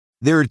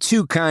There are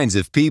two kinds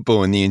of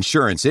people in the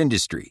insurance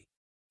industry.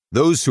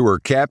 Those who are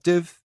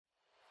captive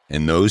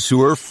and those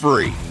who are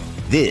free.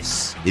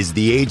 This is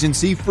the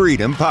Agency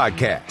Freedom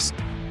Podcast.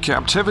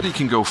 Captivity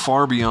can go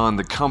far beyond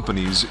the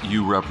companies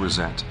you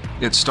represent.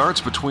 It starts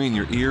between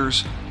your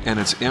ears, and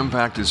its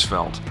impact is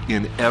felt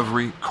in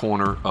every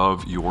corner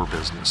of your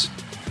business.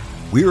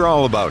 We're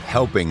all about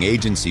helping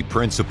agency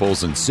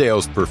principals and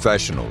sales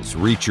professionals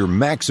reach your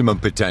maximum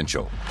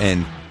potential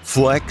and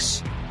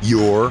flex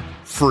your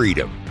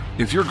freedom.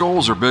 If your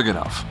goals are big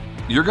enough,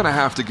 you're going to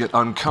have to get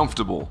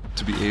uncomfortable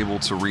to be able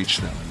to reach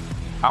them.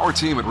 Our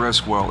team at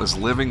Riskwell is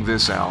living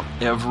this out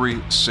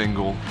every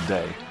single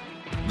day.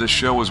 This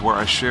show is where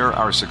I share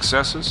our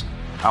successes,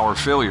 our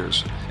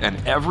failures,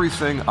 and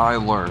everything I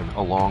learn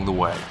along the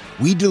way.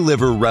 We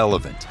deliver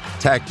relevant,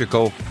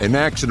 tactical, and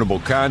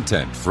actionable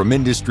content from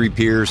industry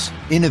peers,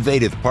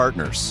 innovative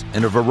partners,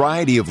 and a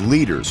variety of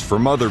leaders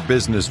from other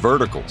business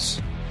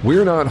verticals.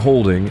 We're not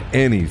holding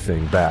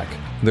anything back.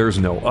 There's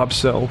no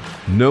upsell,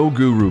 no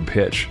guru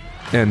pitch,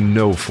 and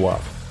no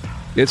fluff.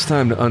 It's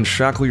time to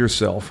unshackle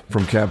yourself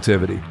from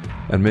captivity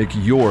and make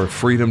your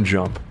freedom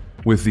jump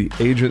with the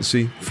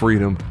Agency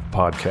Freedom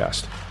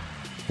Podcast.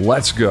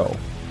 Let's go.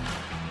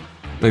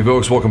 Hey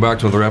folks, welcome back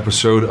to another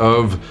episode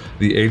of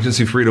the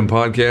Agency Freedom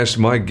Podcast.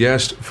 My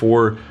guest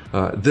for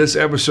this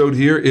episode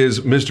here is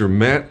Mr.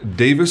 Matt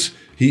Davis.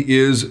 He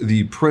is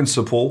the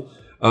principal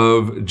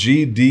of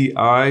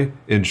GDI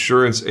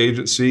Insurance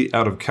Agency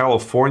out of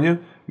California.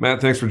 Matt,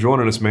 thanks for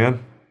joining us,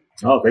 man.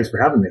 Oh, thanks for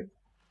having me.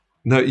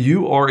 Now,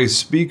 you are a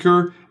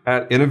speaker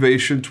at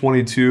Innovation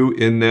 22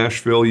 in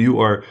Nashville. You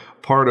are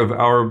part of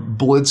our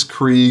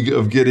blitzkrieg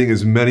of getting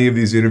as many of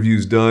these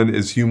interviews done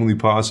as humanly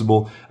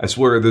possible. I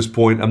swear at this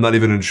point, I'm not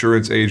even an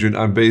insurance agent.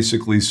 I'm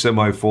basically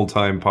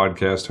semi-full-time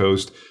podcast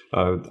host.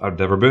 I've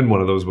never been one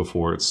of those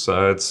before. It's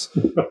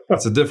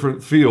a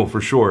different feel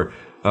for sure.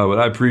 But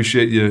I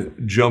appreciate you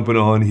jumping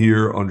on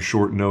here on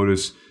short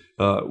notice.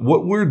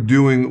 What we're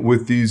doing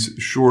with these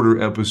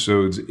shorter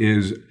episodes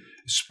is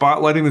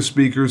spotlighting the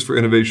speakers for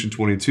Innovation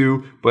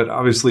 22, but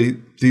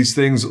obviously these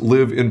things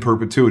live in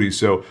perpetuity.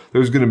 So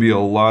there's going to be a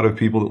lot of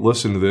people that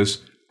listen to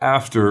this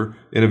after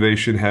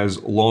Innovation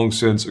has long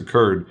since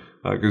occurred.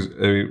 Because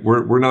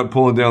we're not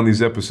pulling down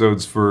these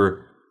episodes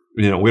for,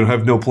 we don't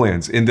have no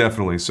plans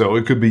indefinitely. So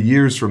it could be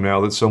years from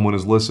now that someone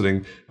is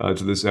listening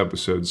to this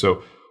episode.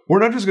 So we're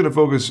not just going to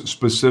focus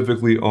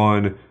specifically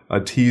on a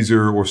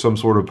teaser or some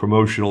sort of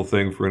promotional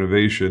thing for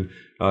Innovation.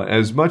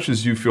 As much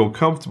as you feel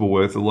comfortable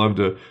with, I'd love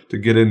to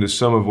get into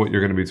some of what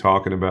you're going to be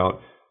talking about.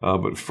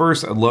 But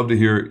first, I'd love to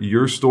hear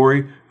your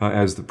story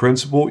as the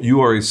principal. You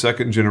are a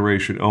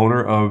second-generation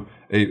owner of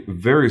a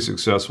very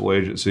successful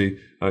agency.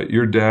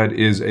 Your dad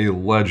is a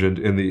legend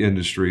in the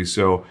industry.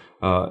 So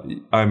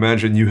I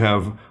imagine you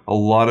have a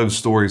lot of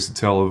stories to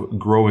tell of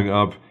growing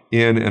up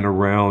in and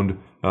around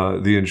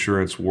the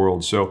insurance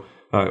world. So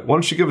why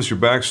don't you give us your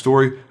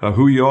backstory,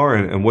 who you are,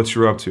 and what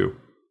you're up to?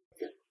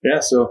 Yeah,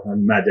 so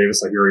I'm Matt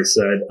Davis, like you already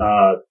said.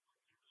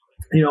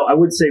 I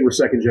would say we're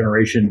second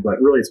generation,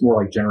 but really it's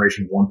more like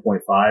generation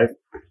 1.5.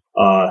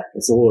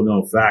 It's a little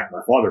known fact.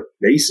 My father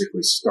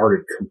basically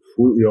started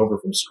completely over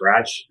from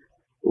scratch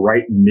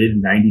right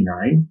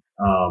mid-99.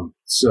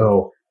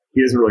 So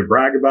he doesn't really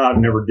brag about it,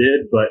 never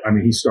did, but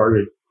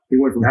he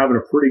went from having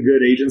a pretty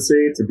good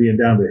agency to being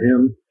down to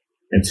him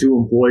and 2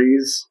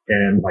 employees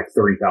and like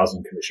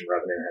 30,000 commission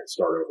revenue and had to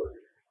start over.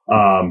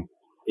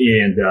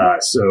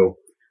 So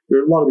there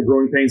are a lot of the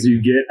growing pains that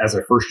you get as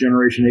a first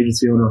generation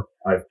agency owner.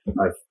 I've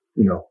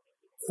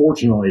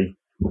fortunately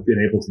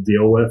been able to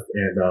deal with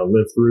and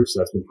live through. So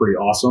that's been pretty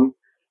awesome.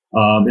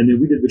 And then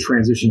we did the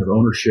transition of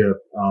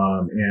ownership,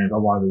 and a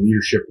lot of the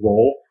leadership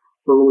role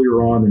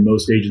earlier on than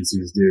most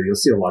agencies do. You'll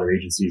see a lot of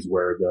agencies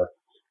where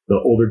the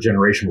older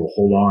generation will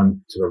hold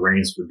on to the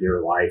reins for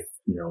dear life,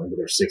 into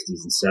their 60s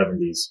and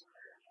 70s.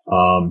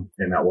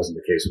 And that wasn't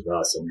the case with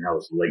us. I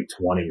was late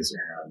 20s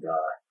and,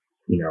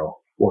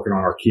 working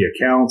on our key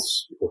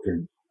accounts,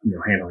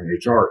 handling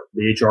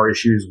the HR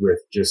issues with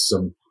just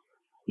some,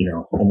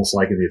 almost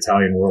like in the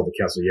Italian world, the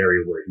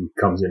Cavalieri, where he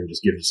comes in and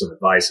just gives you some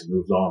advice and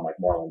moves on like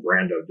Marlon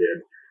Brando did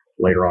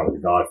later on in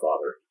The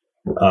Godfather.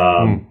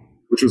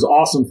 Which was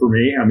awesome for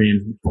me.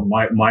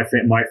 My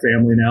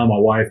family now, my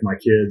wife, my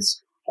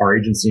kids, our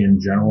agency in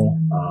general,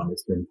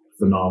 it's been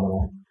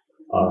phenomenal.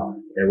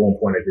 At one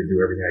point, I did do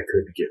everything I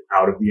could to get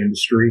out of the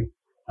industry,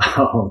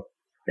 and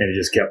it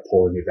just kept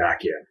pulling me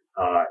back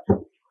in.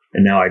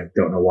 And now I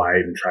don't know why I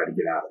even tried to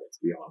get out of it, to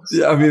be honest.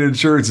 Yeah,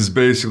 insurance is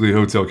basically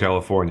Hotel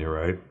California,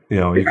 right?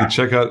 You can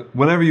check out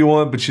whenever you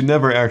want, but you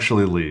never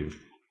actually leave.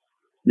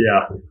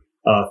 Yeah.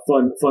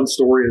 Fun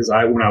story is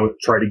when I would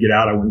try to get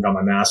out, I went and got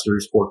my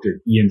master's, worked at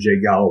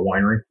E&J Gallo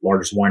Winery,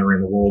 largest winery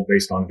in the world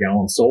based on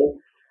gallons sold.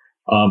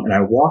 And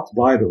I walked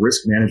by the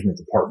risk management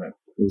department.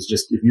 It was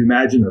just, if you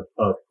imagine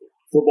a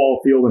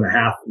football field and a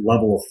half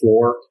level of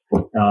floor,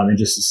 and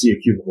just a sea of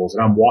cubicles.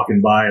 And I'm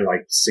walking by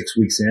like 6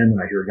 weeks in and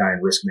I hear a guy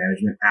in risk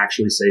management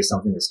actually say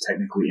something that's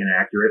technically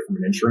inaccurate from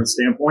an insurance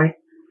standpoint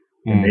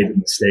and made the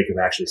mistake of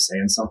actually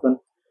saying something.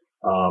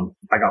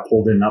 I got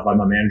pulled in not by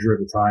my manager at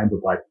the time,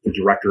 but by the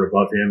director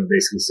above him, and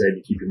basically said,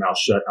 "You keep your mouth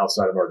shut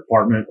outside of our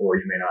department, or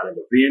you may not end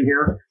up being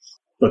here."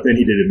 But then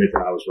he did admit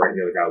that I was right and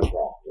the other guy was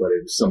wrong. But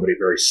it was somebody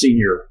very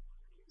senior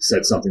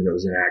said something that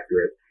was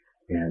inaccurate.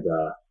 And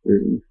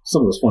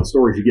some of those fun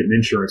stories you get in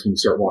insurance when you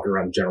start walking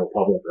around the general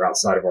public or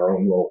outside of our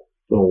own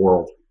little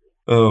world.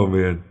 Oh,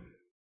 man.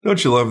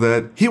 Don't you love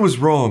that? He was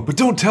wrong, but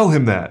don't tell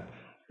him that.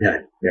 Yeah,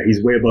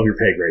 he's way above your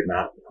pay grade,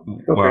 Matt.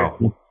 Okay.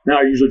 Wow. Now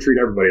I usually treat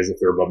everybody as if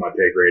they're above my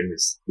pay grade, and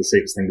it's the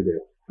safest thing to do.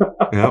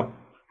 Yeah,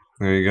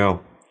 there you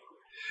go.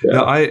 Yeah.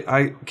 Now,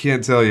 I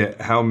can't tell you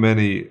how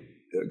many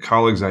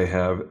colleagues I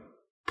have,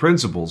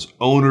 principals,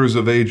 owners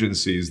of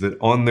agencies, that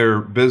on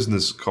their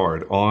business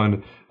card,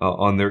 on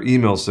their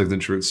email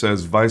signature, it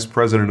says Vice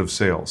President of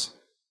Sales.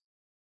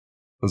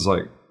 It's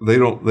like they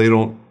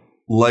don't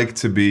like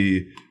to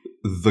be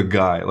the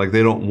guy. Like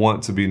they don't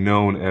want to be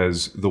known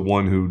as the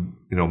one who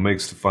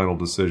makes the final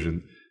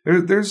decision.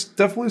 There's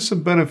definitely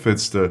some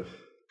benefits to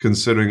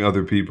considering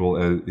other people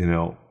as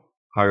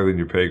higher than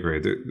your pay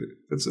grade.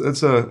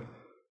 It's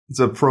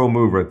a pro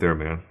move right there,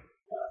 man.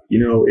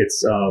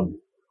 It's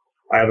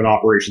I have an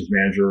operations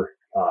manager,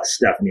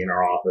 Stephanie, in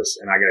our office,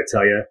 and I got to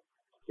tell you,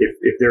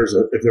 if there's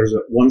a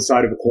one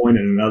side of a coin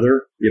and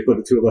another, you put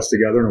the two of us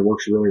together and it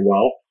works really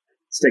well.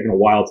 It's taken a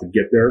while to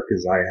get there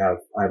because I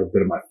have a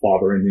bit of my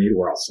father in me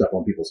where I'll step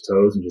on people's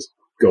toes and just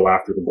go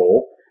after the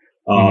goal.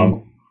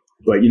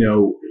 But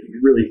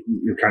really,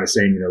 you're kind of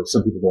saying,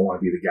 some people don't want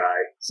to be the guy.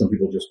 Some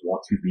people just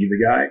want to be the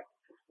guy,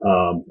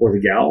 or the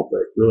gal.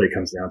 But really it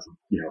comes down to,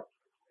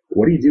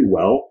 what do you do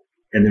well?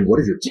 And then what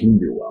does your team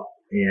do well?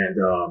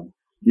 And,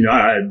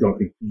 I don't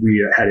think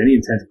we had any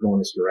intent of going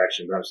this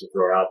direction, but I'm just to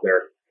throw it out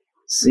there.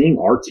 Seeing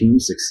our team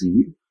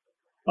succeed,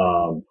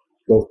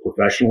 both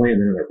professionally and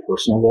then in their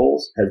personal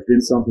goals has been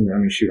something that,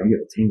 I'm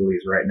getting the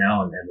tinglies right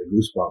now and the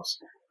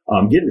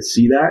goosebumps. Getting to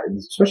see that, and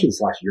especially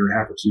this last year and a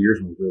half or 2 years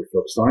when we really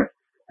focused on it,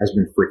 has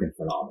been freaking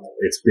phenomenal.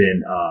 It's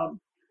been,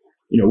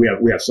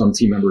 we have some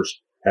team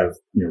members have,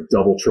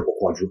 double, triple,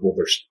 quadruple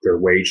their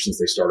wage since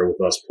they started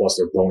with us, plus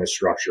their bonus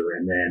structure.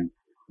 And then,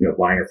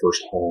 buying their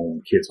first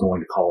home, kids going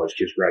to college,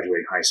 kids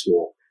graduating high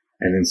school,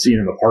 and then seeing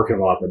in the parking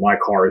lot that my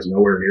car is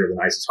nowhere near the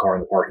nicest car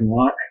in the parking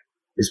lot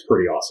is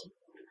pretty awesome.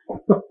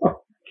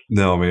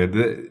 No,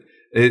 man.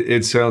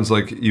 It sounds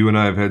like you and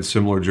I have had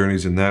similar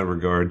journeys in that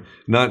regard.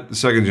 Not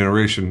second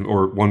generation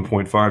or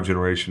 1.5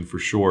 generation for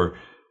sure.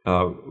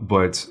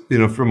 But,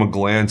 from a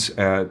glance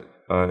at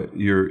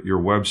your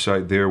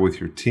website there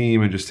with your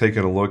team and just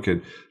taking a look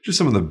at just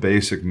some of the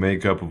basic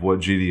makeup of what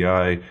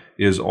GDI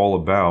is all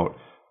about,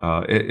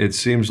 it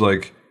seems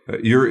like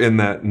you're in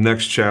that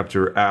next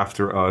chapter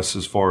after us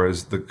as far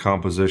as the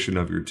composition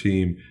of your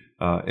team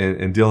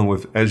and dealing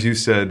with, as you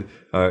said,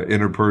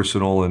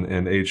 interpersonal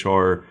and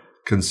HR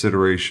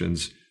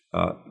considerations.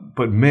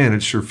 But, man,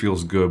 it sure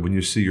feels good when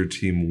you see your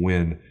team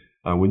win.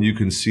 When you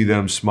can see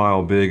them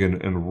smile big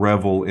and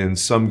revel in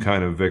some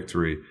kind of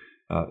victory.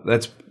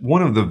 That's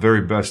one of the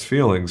very best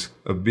feelings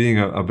of being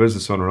a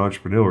business owner and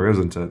entrepreneur,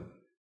 isn't it?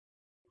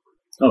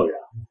 Oh,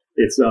 yeah.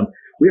 It's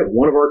we have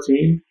one of our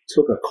team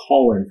took a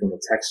call in from a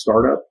tech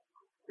startup.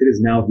 It is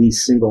now the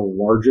single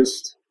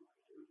largest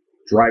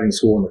driving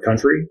school in the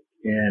country.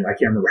 And I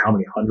can't remember how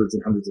many hundreds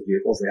and hundreds of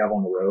vehicles they have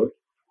on the road.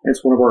 And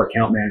it's one of our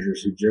account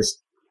managers who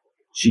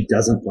she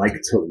doesn't like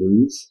to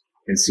lose,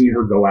 and seeing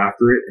her go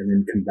after it and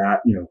then combat,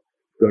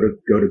 go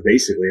to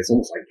basically, it's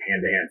almost like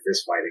hand-to-hand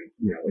fist fighting,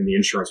 in the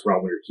insurance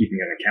realm when you're keeping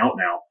an account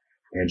now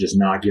and just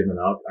not giving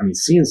up. I mean,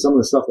 seeing some of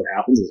the stuff that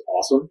happens is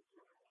awesome.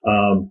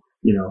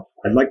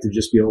 I'd like to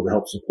just be able to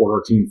help support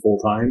our team full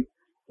time,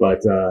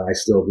 but I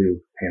still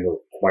do handle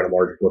quite a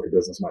large book of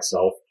business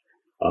myself.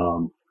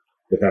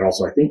 But that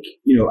also, I think if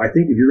you're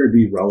going to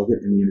be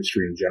relevant in the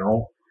industry in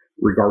general,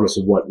 regardless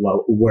of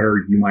where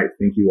you might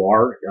think you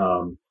are,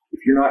 if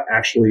you're not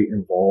actually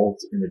involved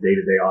in the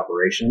day-to-day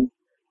operation,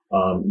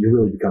 you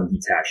really become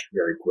detached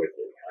very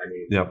quickly. I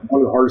mean,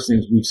 One of the hardest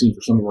things we've seen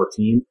for some of our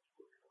team,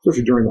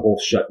 especially during the whole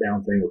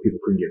shutdown thing where people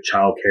couldn't get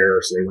childcare,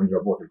 so they ended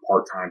up working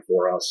part-time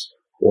for us,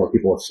 or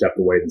people have stepped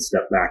away and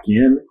stepped back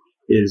in,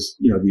 is,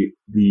 the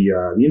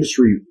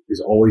industry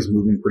is always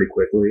moving pretty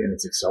quickly, and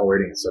it's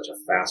accelerating at such a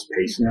fast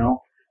pace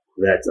now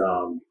that,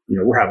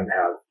 we're having to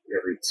have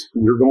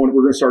we're going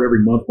to start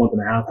every month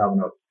and a half having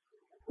a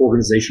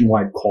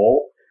organization-wide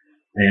call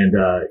and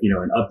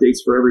updates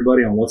for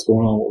everybody on what's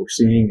going on, what we're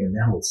seeing. And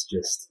now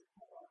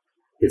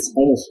it's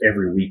almost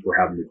every week we're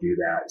having to do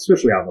that,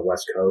 especially out on the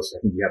West Coast.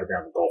 I think you have it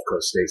down in the Gulf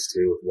Coast states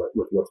too,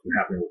 with what's been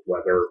happening with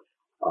weather,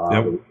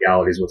 the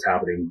realities, what's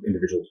happening,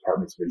 individual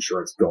departments of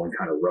insurance going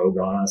kind of rogue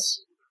on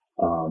us.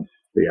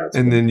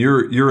 And then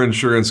your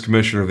insurance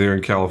commissioner there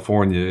in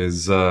California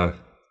is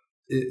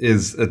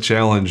a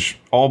challenge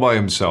all by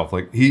himself.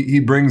 Like he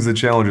brings the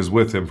challenges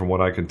with him from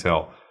what I can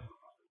tell.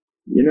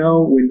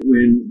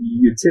 When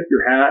you tip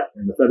your hat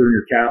and the feather in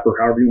your cap, or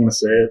however you want to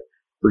say it,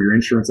 for your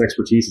insurance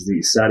expertise, is that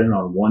you sat in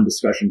on one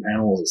discussion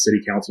panel as a city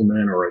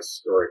councilman or a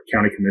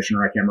county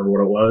commissioner, I can't remember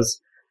what it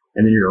was,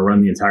 and then you're going to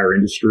run the entire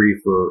industry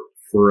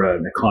for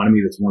an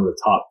economy that's one of the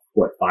top,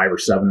 5 or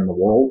 7 in the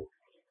world.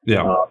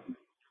 Yeah.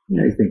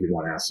 You think you'd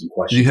want to ask some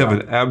questions. You have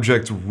an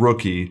abject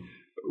rookie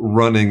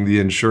running the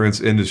insurance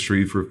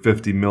industry for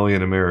 50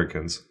 million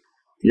Americans.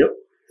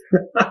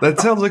 Yep. That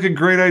sounds like a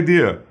great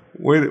idea.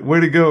 Way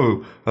to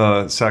go,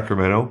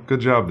 Sacramento. Good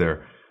job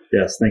there.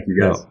 Yes, thank you,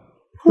 guys.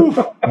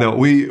 No,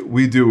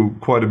 we do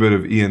quite a bit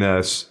of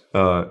E&S,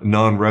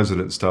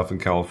 non-resident stuff in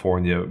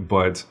California,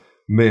 but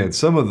man,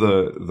 some of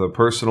the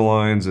personal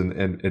lines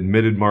and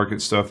admitted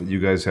market stuff that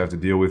you guys have to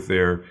deal with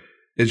there,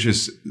 it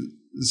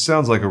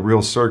sounds like a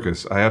real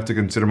circus. I have to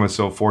consider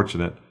myself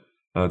fortunate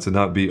to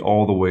not be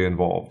all the way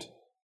involved.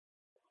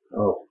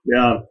 Oh,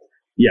 yeah.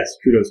 Yes,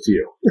 kudos to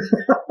you.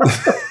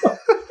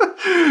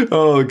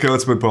 Oh,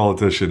 consummate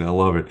politician. I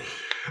love it.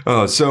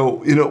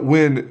 So,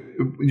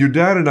 when your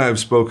dad and I have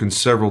spoken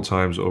several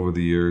times over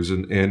the years,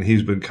 and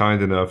he's been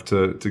kind enough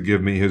to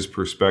give me his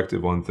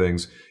perspective on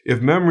things.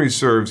 If memory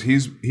serves,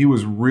 he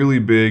was really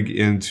big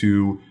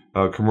into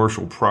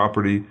commercial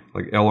property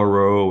like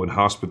LRO and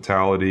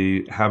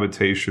hospitality,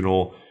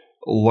 habitational,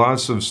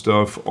 lots of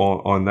stuff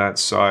on that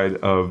side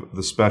of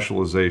the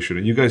specialization.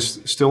 Are you guys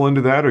still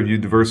into that, or you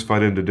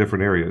diversified into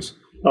different areas?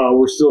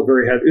 We're still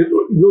very heavy.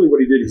 Really, what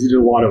he did is he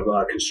did a lot of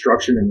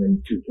construction and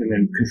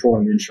then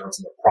controlling the insurance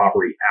on the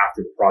property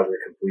after the project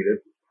completed.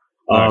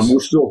 Nice.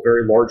 We're still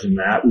very large in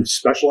that. We've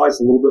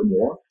specialized a little bit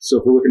more. So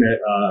if we're looking at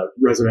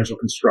residential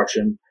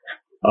construction,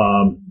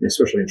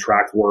 especially in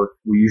tract work,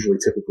 we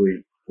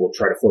typically will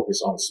try to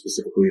focus on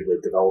specifically the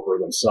developer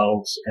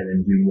themselves, and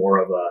then do more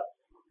of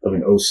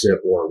an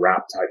OSIP or a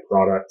wrap type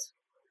product.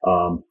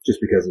 Just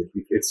because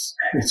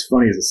it's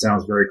funny as it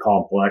sounds, very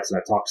complex. And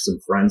I talked to some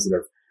friends that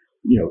have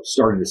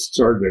started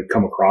to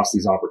come across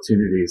these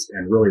opportunities,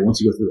 and really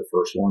once you go through the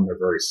first one, they're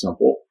very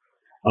simple.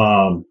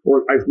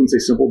 Or I wouldn't say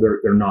simple;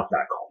 they're not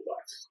that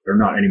complex. They're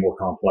not any more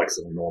complex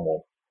than a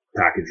normal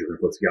package you're going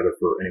to put together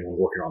for anyone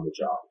working on the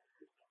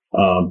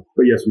job.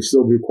 But yes, we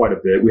still do quite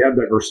a bit. We have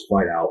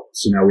diversified out,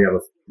 so now we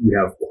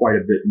have quite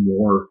a bit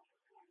more,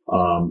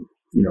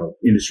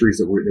 industries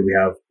that we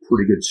have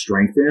pretty good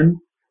strength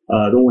in.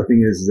 The only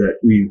thing is that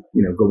we,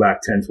 go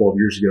back 10, 12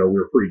 years ago, we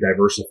were pretty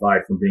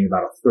diversified from being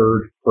about a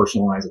third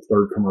personalized, a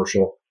third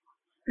commercial,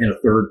 and a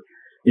third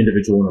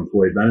individual and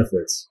employee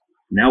benefits.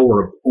 Now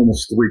we're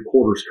almost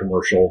 3/4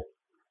 commercial,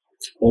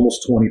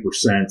 almost 20%,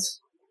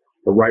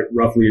 or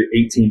roughly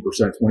 18%,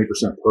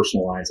 20%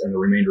 personalized, and the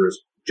remainder is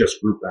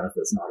just group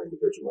benefits, not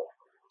individual.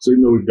 So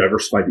even though we've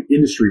diversified the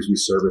industries we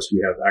service,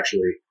 we have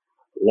actually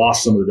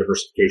lost some of the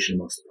diversification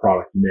amongst the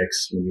product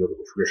mix when you look at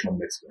the traditional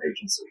mix of an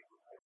agency.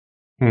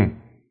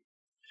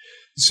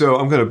 So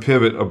I'm going to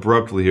pivot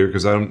abruptly here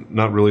because I'm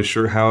not really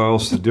sure how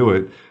else to do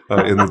it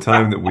in the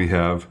time that we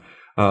have.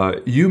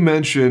 You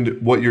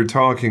mentioned what you're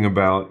talking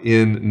about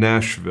in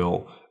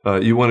Nashville.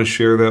 You want to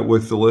share that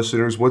with the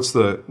listeners? What's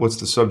the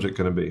subject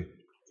going to be?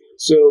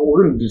 So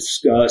we're going to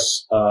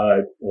discuss,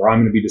 or I'm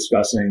going to be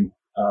discussing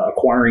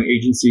acquiring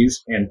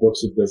agencies and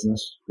books of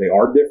business. They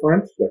are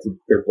different.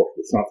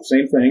 It's not the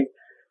same thing.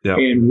 Yep.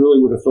 And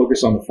really with a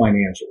focus on the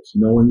financials,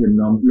 knowing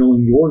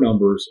your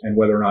numbers and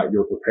whether or not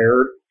you're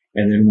prepared.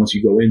 And then once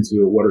you go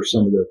into it, what are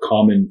some of the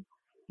common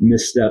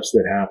missteps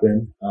that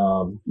happen?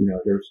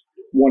 There's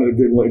one of the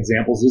good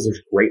examples is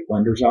there's great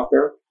lenders out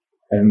there,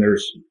 and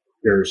there's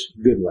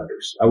good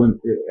lenders. I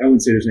wouldn't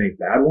say there's any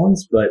bad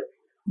ones, but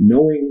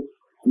knowing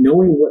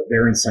what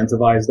they're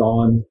incentivized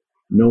on,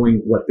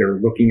 knowing what they're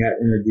looking at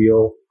in a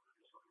deal,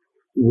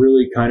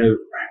 really kind of,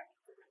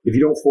 if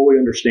you don't fully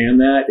understand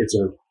that, it's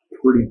a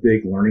pretty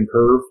big learning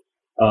curve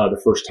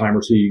the first time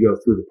or two you go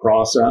through the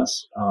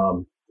process.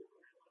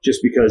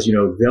 Just because,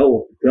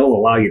 they'll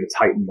allow you to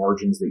tighten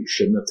margins that you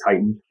shouldn't have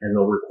tightened, and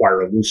they'll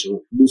require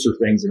looser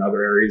things in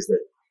other areas that,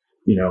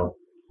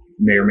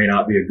 may or may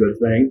not be a good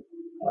thing.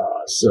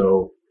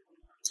 So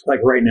like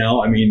right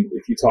now,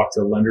 if you talk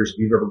to lenders, if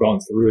you've ever gone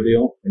through a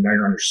deal and now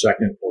you're on your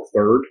second or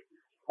third,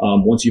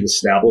 once you've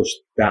established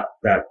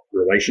that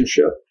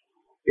relationship,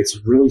 it's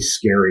really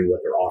scary what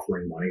they're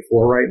offering money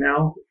for right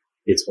now.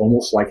 It's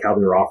almost like how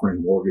they were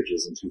offering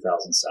mortgages in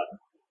 2007.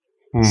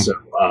 So,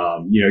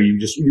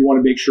 you want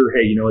to make sure,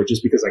 hey,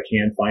 just because I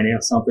can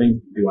finance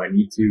something, do I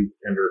need to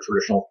enter a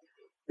traditional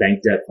bank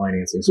debt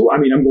financing? So,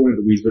 I'm going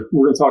into the weeds, but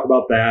we're going to talk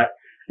about that.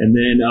 And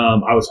then,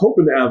 I was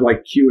hoping to have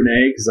like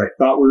Q&A because I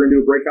thought we were going to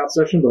do a breakout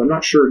session, but I'm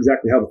not sure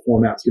exactly how the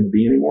format's going to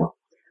be anymore.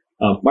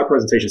 My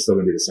presentation is still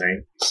going to be the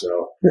same.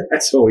 So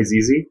that's always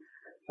easy.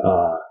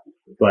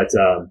 It's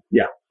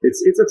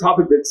a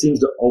topic that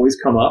seems to always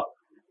come up.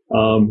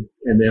 And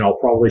then I'll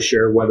probably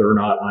share whether or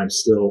not I'm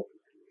still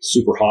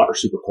super hot or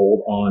super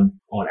cold on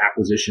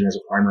acquisition as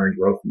a primary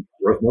growth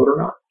mode or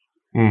not.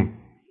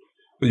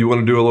 You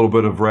want to do a little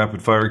bit of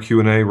rapid fire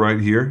Q&A right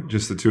here,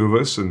 just the two of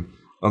us and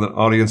on the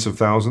audience of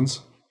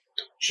thousands?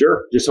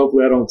 Sure. Just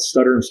hopefully I don't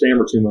stutter and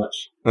stammer too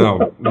much.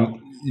 Oh,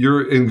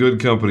 you're in good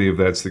company if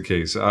that's the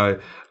case. I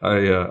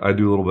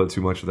do a little bit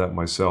too much of that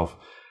myself.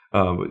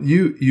 But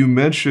you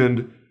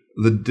mentioned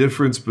the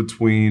difference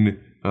between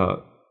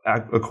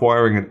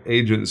acquiring an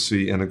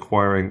agency and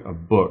acquiring a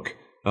book.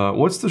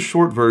 What's the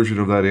short version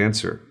of that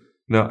answer?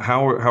 Now,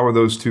 how are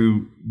those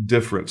two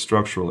different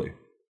structurally?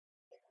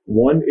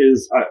 One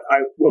is a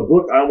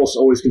book I almost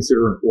always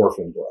consider an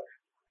orphan book.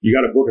 You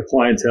got a book of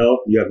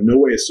clientele, you have no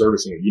way of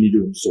servicing it. You need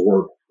to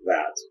absorb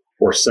that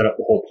or set up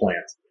the whole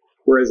plant.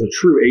 Whereas a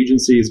true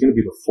agency is going to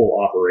be the full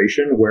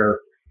operation,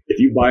 where if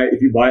you buy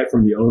it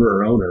from the owner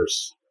or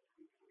owners,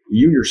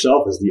 you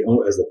yourself as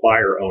the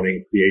buyer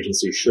owning the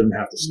agency shouldn't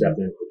have to step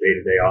into the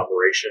day-to-day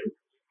operation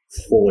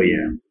fully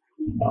in.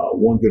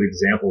 One good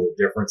example of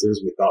the difference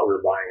is we thought we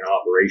were buying an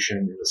operation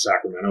in the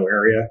Sacramento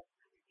area.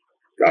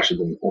 Gosh, it's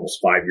been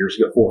almost 4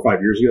 or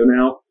 5 years ago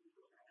now.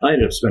 I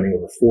ended up spending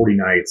over 40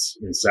 nights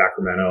in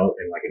Sacramento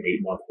in like an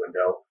 8-month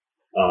window.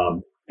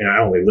 And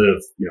I only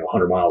live,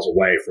 100 miles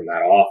away from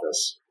that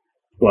office.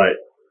 But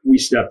we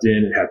stepped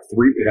in, it had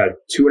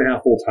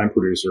 2.5 full-time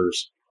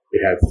producers.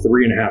 It had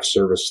 3.5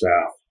 service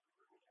staff.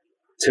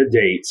 To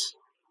date,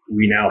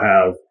 we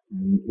have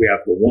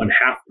the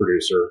 1/2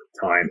 producer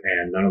time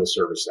and none of the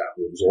service staff.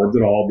 We absorbed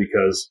it all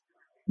because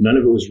none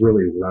of it was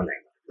really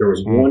running. There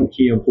was one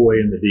key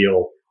employee in the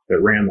deal that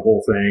ran the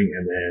whole thing,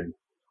 and then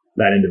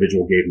that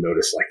individual gave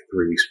notice like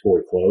 3 weeks before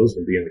we closed,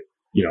 and I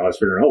was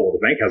figuring, the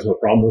bank has no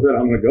problem with it.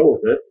 I'm going to go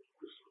with it.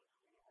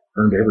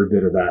 Earned every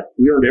bit of that.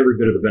 We earned every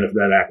bit of the benefit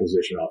of that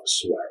acquisition off of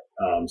sweat.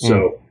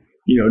 So,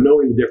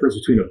 knowing the difference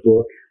between a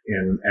book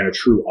and a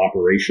true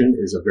operation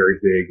is a very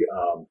big,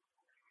 I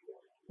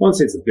won't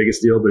say it's the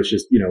biggest deal, but it's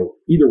just,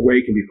 either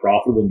way can be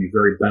profitable and be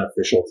very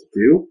beneficial to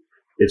do.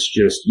 It's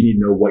just, you need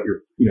to know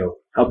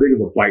how big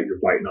of a bite you're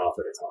biting off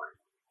at a time.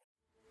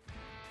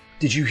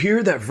 Did you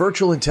hear that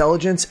virtual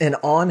intelligence and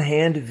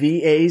on-hand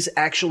VAs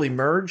actually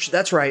merge?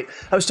 That's right.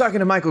 I was talking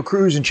to Michael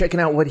Cruz and checking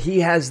out what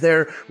he has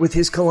there with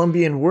his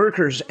Colombian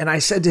workers. And I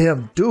said to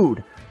him,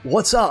 dude,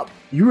 what's up?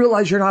 You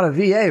realize you're not a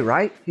VA,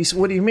 right? He said,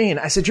 what do you mean?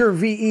 I said, you're a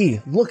VE.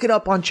 Look it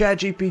up on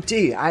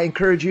ChatGPT. I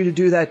encourage you to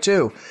do that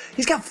too.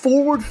 He's got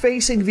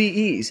forward-facing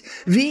VEs.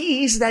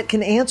 VEs that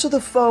can answer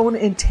the phone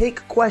and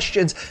take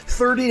questions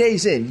 30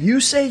 days in. You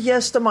say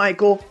yes to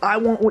Michael, I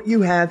want what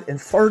you have. In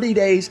 30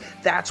 days,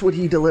 that's what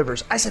he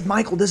delivers. I said,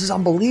 Michael, this is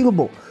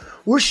unbelievable.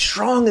 We're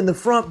strong in the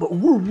front, but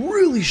we're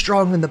really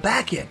strong in the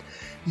back end.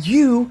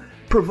 You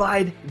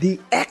provide the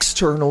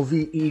external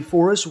VE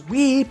for us.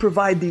 We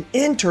provide the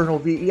internal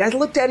VE. I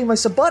looked at him, I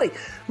said, buddy,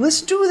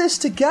 let's do this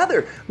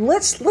together.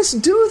 Let's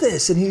do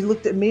this. And he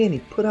looked at me and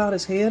he put out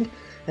his hand,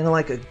 and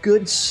like a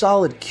good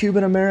solid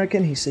Cuban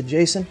American, he said,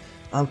 Jason,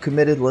 I'm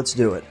committed. Let's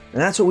do it.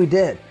 And that's what we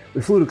did. We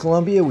flew to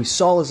Colombia, we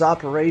saw his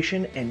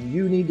operation, and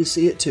you need to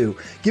see it too.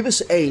 Give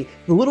us a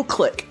little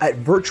click at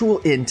Virtual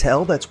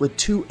Intel, that's with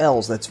 2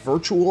 L's, that's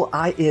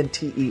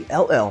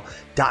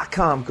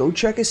virtualintell.com. Go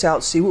check us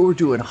out, see what we're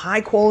doing.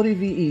 High quality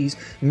VEs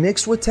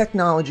mixed with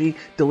technology,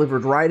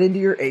 delivered right into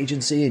your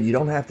agency, and you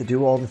don't have to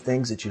do all the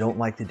things that you don't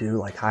like to do,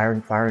 like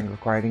hiring, firing,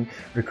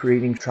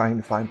 recruiting, trying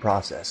to find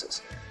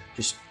processes.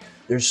 Just,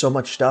 there's so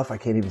much stuff, I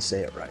can't even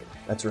say it right.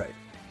 That's right.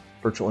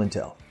 Virtual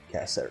Intel,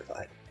 CAS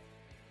certified.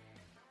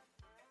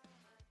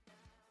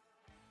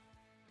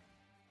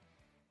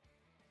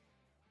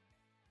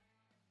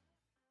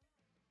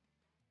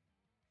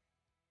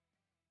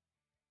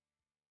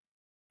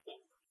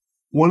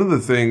 One of the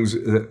things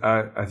that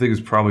I think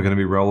is probably going to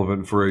be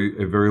relevant for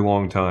a very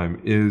long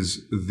time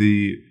is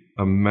the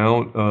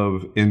amount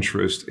of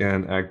interest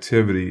and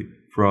activity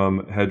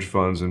from hedge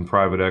funds and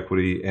private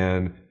equity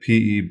and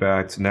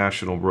PE-backed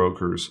national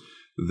brokers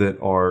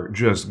that are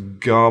just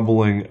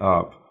gobbling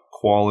up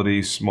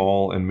quality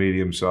small and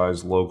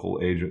medium-sized local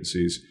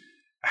agencies.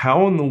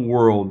 How in the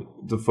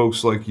world do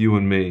folks like you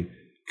and me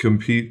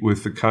compete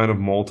with the kind of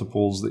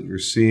multiples that you're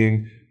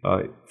seeing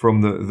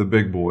from the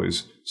big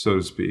boys, so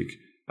to speak?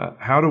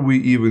 How do we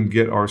even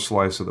get our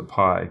slice of the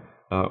pie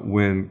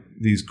when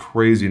these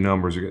crazy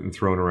numbers are getting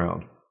thrown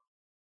around?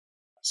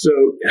 So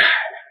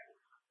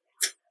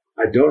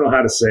I don't know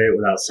how to say it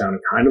without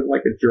sounding kind of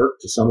like a jerk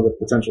to some of the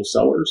potential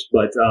sellers,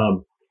 but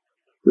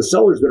the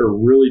sellers that are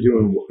really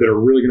going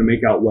to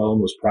make out well in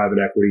those private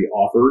equity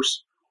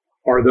offers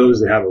are those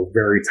that have a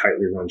very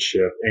tightly run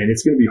ship. And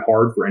it's going to be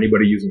hard for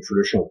anybody using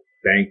traditional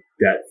bank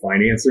debt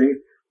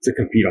financing to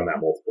compete on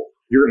that multiple.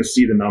 You're going to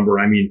see the number.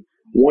 I mean,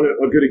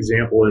 a good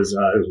example is it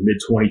was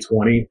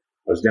mid-2020. I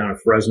was down in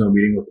Fresno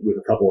meeting with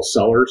a couple of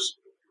sellers,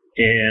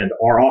 and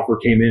our offer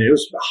came in. It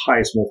was the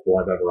highest multiple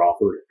I've ever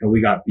offered, and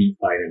we got beat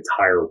by an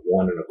entire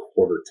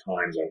 1.25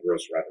 times on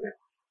gross revenue.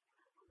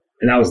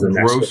 And that was the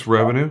next gross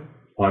revenue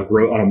on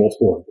a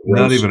multiple.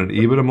 Not even an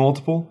EBITDA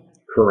multiple.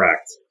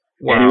 Correct.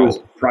 Wow. And it was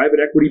private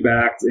equity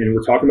backed, and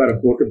we're talking about a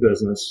book of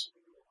business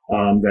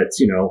that's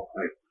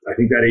I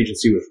think that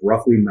agency was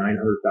roughly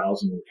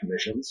 $900,000 in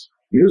commissions.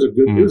 I mean,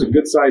 it was a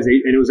good size,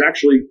 and it was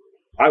actually,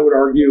 I would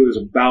argue, it was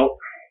about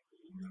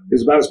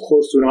as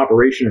close to an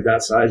operation of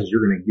that size as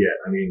you're going to get.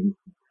 I mean,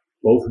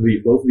 both of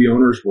the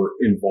owners were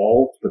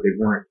involved, but they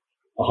weren't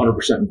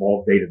 100%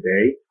 involved day to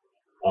day,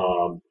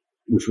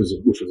 which was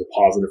a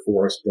positive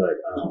for us. But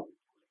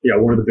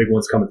one of the big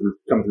ones coming through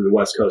the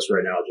West Coast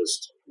right now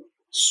just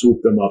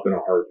swooped them up in a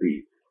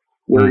heartbeat.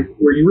 Where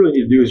you really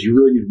need to do is you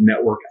really need to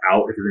network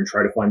out if you're going to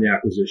try to find the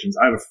acquisitions.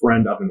 I have a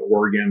friend up in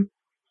Oregon.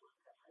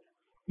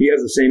 He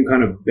has the same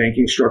kind of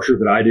banking structure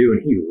that I do,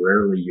 and he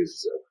rarely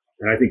uses it.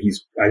 And I think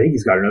he's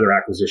got another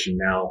acquisition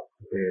now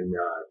in,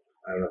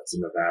 I don't know if it's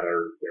in Nevada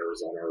or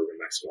Arizona or New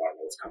Mexico. I don't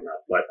know what's coming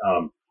up,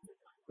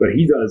 but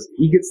he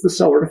gets the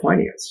seller to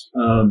finance.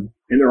 And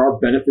there are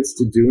benefits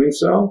to doing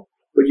so,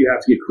 but you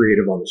have to get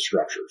creative on the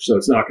structure. So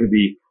it's not going to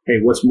be, hey,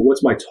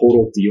 what's my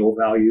total deal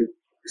value?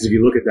 Because if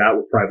you look at that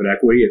with private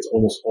equity, it's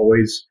almost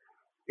always,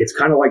 it's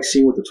kind of like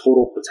seeing what the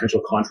total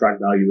potential contract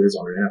value is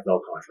on an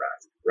NFL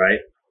contract, right?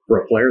 For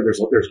a player,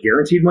 there's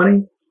guaranteed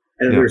money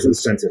and then there's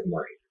incentive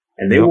money.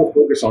 And they will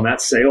focus on that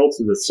sale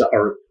to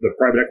the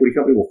private equity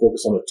company will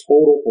focus on the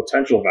total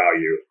potential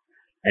value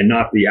and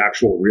not the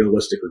actual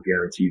realistic or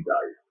guaranteed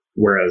value.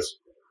 Whereas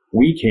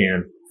we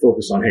can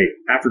focus on, hey,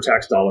 after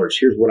tax dollars,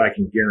 here's what I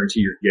can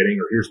guarantee you're getting,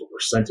 or here's the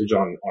percentage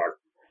on our,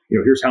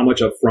 here's how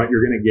much up front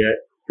you're going to get.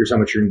 Here's how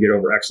much you're going to get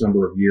over X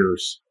number of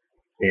years.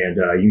 And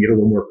you can get a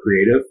little more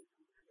creative.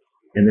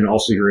 And then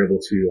also you're able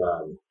to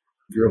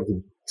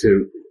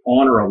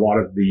honor a lot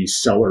of the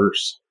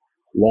sellers'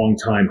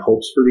 long-time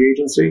hopes for the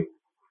agency.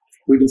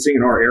 We've been seeing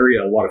in our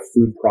area a lot of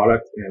food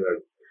product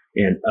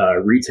and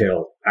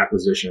retail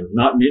acquisition,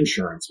 not in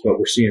insurance, but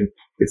we're seeing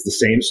it's the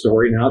same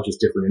story now,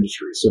 just different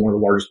industries. So one of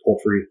the largest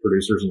poultry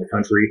producers in the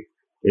country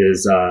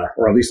is,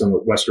 or at least on the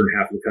western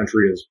half of the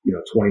country, is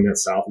 20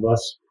 minutes south of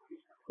us.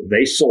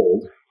 They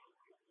sold,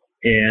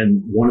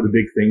 and one of the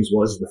big things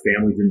was the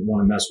family didn't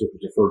want to mess with the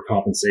deferred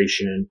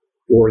compensation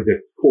or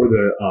the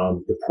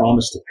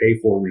promise to pay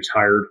for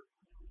retired.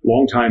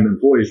 Longtime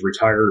employees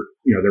retire,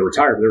 they're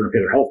retired, but they're going to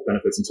pay their health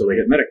benefits until they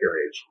hit Medicare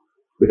age.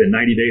 Within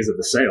 90 days of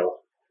the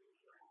sale,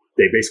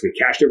 they basically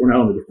cashed everyone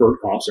out on the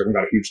deferred comps.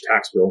 Everyone got a huge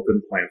tax bill and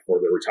couldn't plan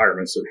for their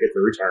retirement, so they hit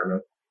their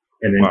retirement.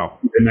 And then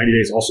in 90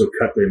 days also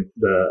cut the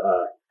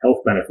health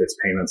benefits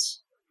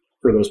payments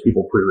for those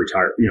people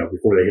pre-retired,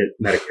 before they hit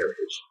Medicare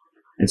age.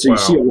 And so you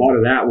see a lot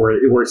of that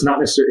where it's not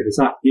necessarily, if it's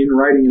not in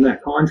writing in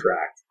that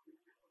contract,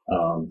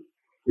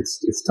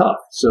 it's tough.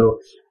 So,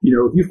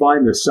 if you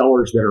find the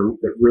sellers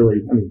that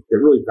really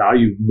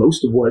value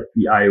most of what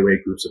the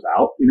IOA group's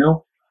about,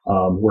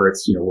 where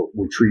it's,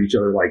 we treat each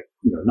other like,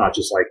 not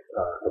just like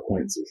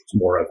acquaintances. It's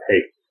more of,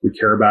 hey, we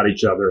care about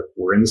each other.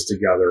 We're in this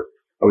together.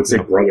 I would say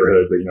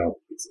brotherhood, but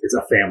it's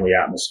a family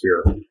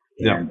atmosphere.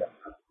 And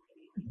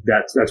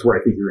that's where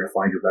I think you're going to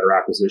find your better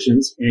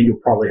acquisitions, and you'll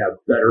probably have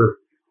better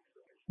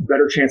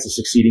chance of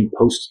succeeding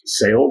post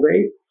sale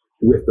date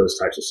with those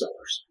types of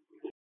sellers.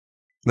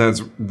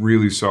 That's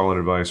really solid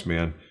advice,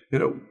 man.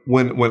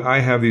 When I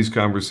have these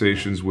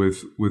conversations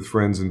with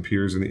friends and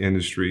peers in the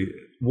industry,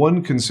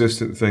 one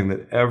consistent thing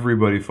that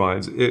everybody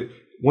finds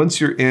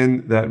once you're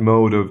in that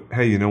mode of,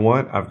 hey, you know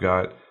what? I've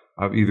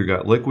either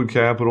got liquid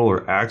capital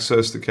or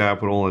access to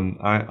capital, and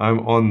I'm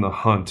on the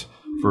hunt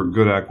for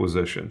good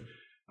acquisition.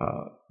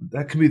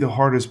 That can be the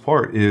hardest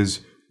part,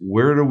 is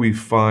where do we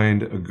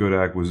find a good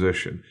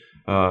acquisition?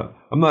 I'm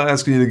not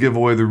asking you to give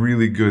away the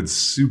really good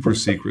super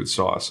secret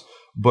sauce,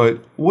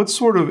 but what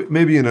sort of,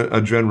 maybe in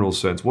a general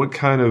sense, what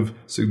kind of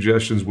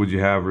suggestions would you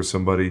have for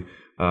somebody,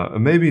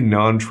 maybe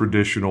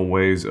non-traditional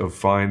ways of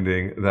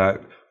finding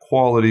that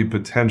quality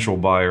potential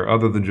buyer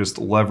other than just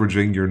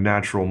leveraging your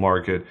natural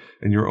market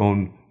and your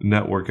own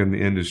network in the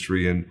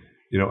industry and,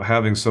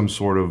 having some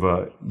sort of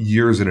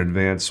years in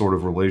advance sort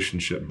of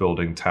relationship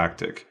building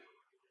tactic?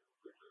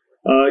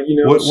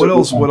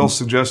 What else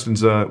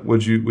suggestions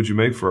would you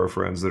make for our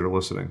friends that are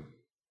listening?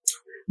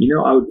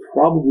 I would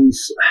probably,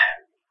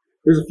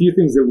 there's a few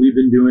things that we've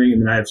been doing,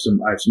 and then I have some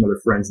other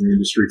friends in the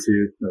industry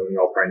too. We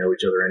all probably know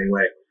each other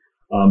anyway,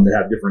 that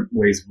have different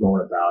ways of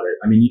going about it.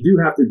 I mean, you do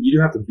have to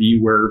be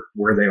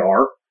where they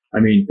are.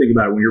 I mean, think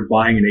about it. When you're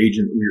buying an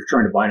agent, when you're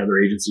trying to buy another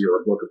agency or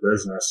a book of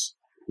business,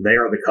 they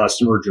are the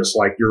customer, just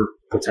like your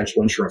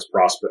potential insurance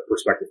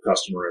prospective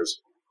customer is.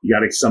 You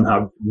got to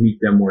somehow meet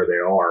them where they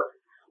are.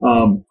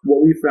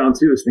 What we found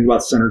too is think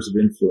about centers of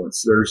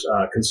influence. There's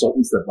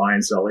consultants that buy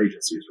and sell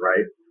agencies,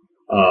 right?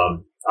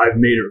 I've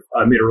made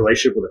a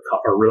relationship with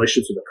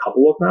relationships with a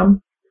couple of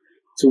them,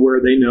 to where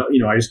they know, we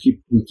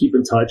keep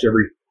in touch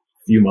every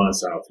few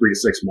months, 3 to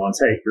 6 months.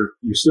 Hey,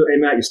 hey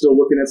Matt, you still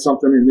looking at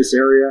something in this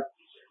area?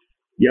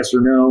 Yes or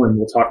no? And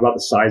we'll talk about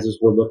the sizes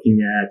we're looking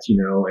at,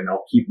 and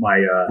I'll keep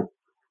my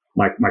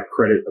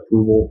credit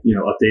approval,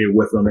 updated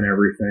with them and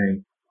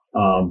everything.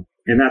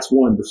 And that's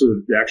one. So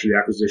actually the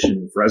acquisition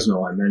in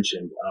Fresno I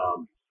mentioned,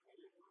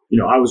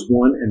 I was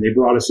one, and they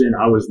brought us in.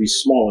 I was the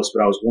smallest,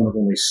 but I was one of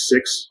only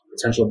 6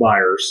 potential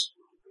buyers.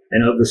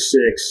 And of the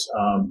 6,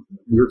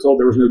 we were told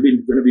there was going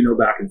to be no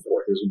back and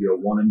forth. It was going to be a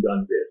one and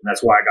done bid. And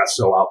that's why I got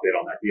so outbid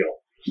on that deal.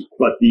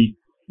 But the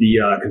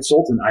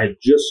consultant I had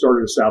just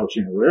started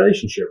establishing a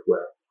relationship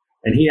with,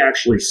 and he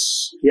actually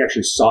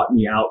sought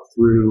me out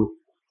through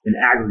an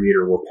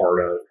aggregator we're part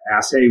of,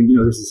 asked, hey,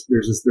 there's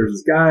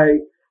this guy,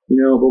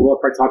 blah, blah,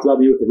 probably talked about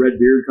me with the red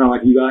beard, kind of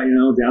like you got,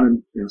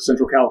 down in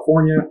Central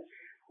California.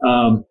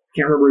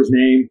 Can't remember his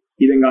name.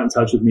 He then got in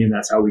touch with me, and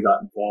that's how we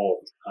got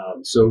involved.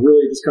 So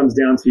really it just comes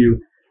down to,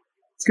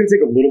 it's going to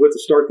take a little bit to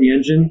start the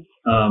engine.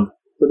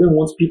 But then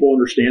once people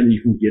understand that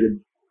you can get it,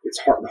 it's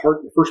hard. The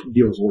first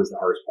deal is always the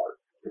hardest part,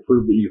 to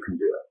prove that you can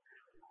do it.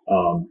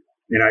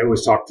 and I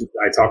always talk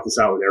this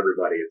out with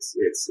everybody.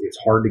 It's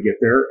hard to get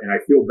there, and I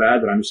feel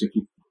bad that I'm just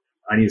gonna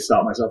I need to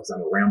stop myself because I'm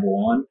gonna ramble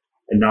on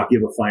and not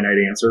give a finite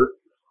answer.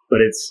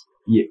 But it's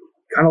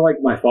kind of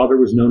like my father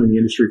was known in the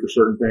industry for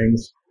certain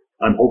things.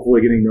 I'm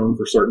hopefully getting known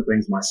for certain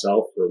things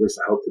myself, or at least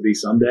I hope to be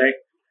someday.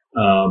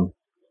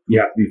 You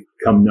have to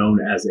become known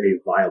as a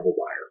viable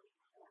buyer.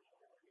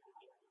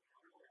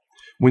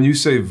 When you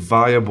say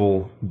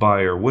viable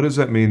buyer, what does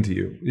that mean to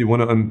you? You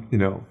want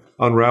to,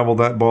 unravel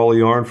that ball of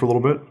yarn for a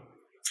little bit?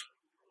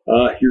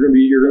 You're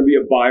gonna be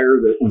a buyer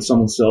that when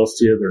someone sells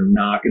to you, they're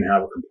not gonna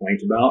have a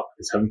complaint about.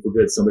 Because heaven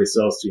forbid somebody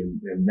sells to you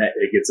and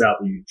it gets out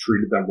that you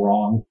treated them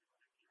wrong.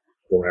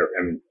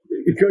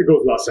 It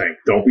goes without saying,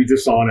 don't be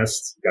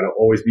dishonest. You got to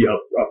always be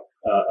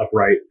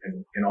upright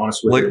and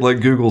honest with it.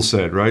 Like Google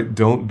said, right?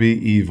 Don't be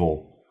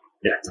evil.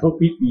 Yeah, don't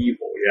be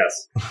evil.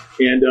 Yes,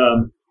 and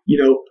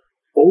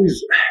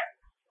always.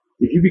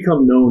 If you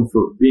become known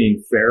for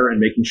being fair and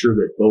making sure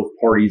that both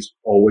parties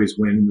always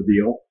win in the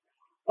deal,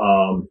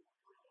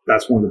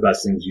 that's one of the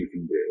best things you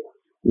can do.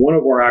 One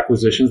of our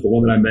acquisitions, the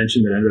one that I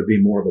mentioned that ended up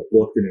being more of a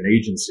book than an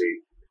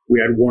agency, we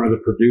had one of the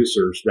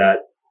producers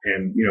that,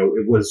 and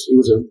it was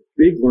a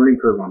big learning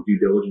curve on due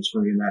diligence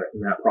for me in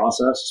that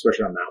process,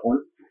 especially on that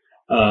one.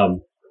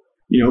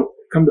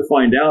 Come to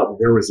find out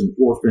there was an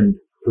orphaned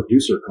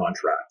producer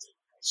contract.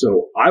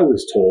 So I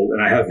was told,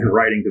 and I have been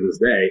writing to this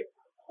day,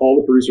 all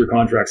the producer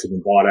contracts have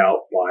been bought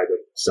out by the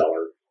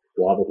seller,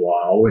 blah, blah,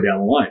 blah, all the way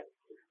down the line.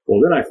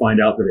 Well, then I find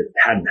out that it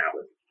hadn't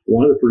happened.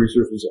 One of the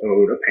producers was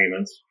owed a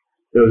payment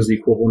that was the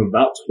equivalent of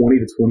about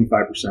 20 to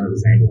 25% of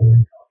his annual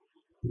income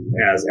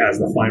as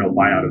the final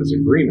buyout of his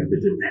agreement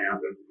that didn't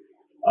happen.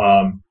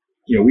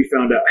 We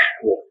found out,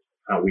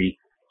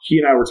 he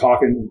and I were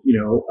talking,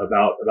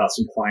 about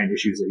some client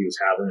issues that he was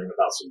having and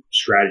about some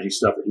strategy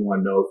stuff that he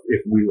wanted to know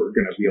if we were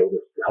going to be able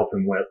to help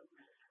him with.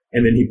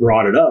 And then he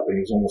brought it up and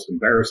he was almost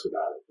embarrassed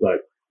about it.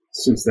 But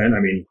since then,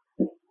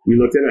 we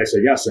looked at it. I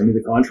said, yeah, send me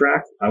the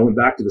contract. I went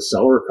back to the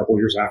seller a couple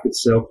of years after the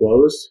sale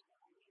closed.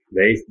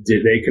 They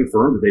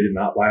confirmed that they did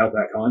not buy out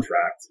that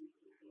contract.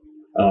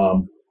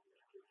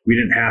 We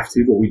didn't have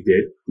to, but we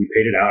did. We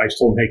paid it out. I just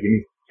told him, hey,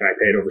 can I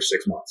pay it over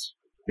 6 months?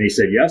 And he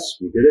said, yes,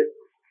 we did it.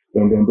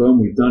 Boom, boom,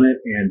 boom. We've done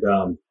it.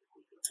 And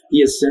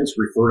he has since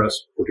referred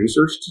us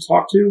producers to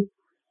talk to.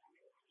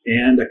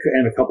 And a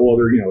couple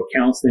other,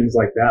 accounts, things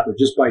like that. But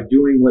just by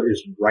doing what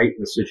is right in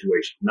the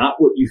situation, not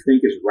what you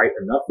think is right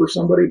enough for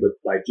somebody, but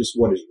by just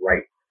what is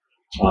right,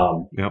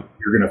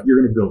 you're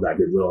gonna build that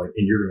goodwill, and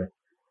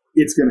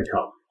it's gonna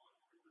come.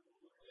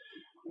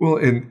 Well,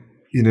 and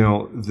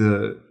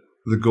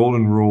the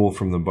golden rule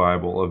from the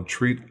Bible of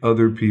treat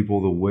other people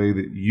the way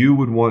that you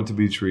would want to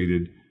be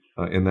treated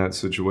in that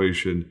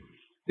situation.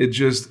 It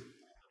just,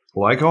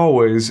 like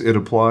always, it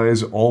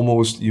applies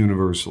almost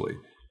universally.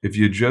 If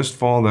you just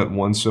follow that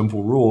one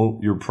simple rule,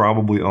 you're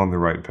probably on the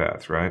right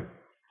path, right?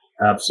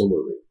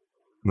 Absolutely.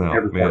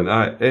 No, man.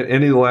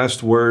 Any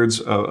last words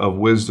of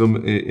wisdom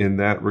in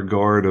that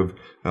regard of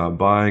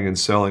buying and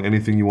selling?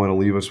 Anything you want to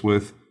leave us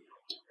with?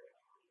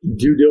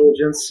 Due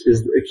diligence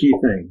is a key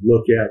thing.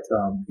 Look at,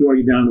 if you want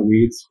to get down in the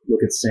weeds,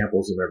 look at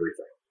samples of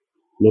everything.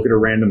 Look at a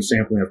random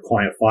sampling of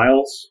client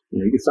files.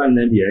 You can sign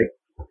an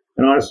NDA.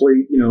 And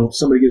honestly,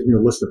 somebody gives me a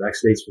list of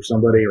X dates for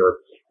somebody,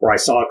 or I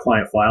saw a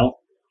client file.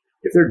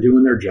 If they're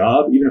doing their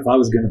job, even if I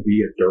was going to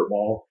be a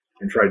dirtball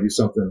and try to do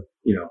something,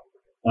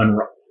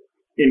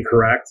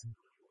 incorrect,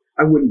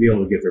 I wouldn't be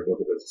able to get their book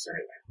of business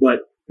anyway.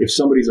 But if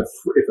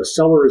a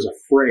seller is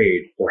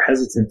afraid or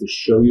hesitant to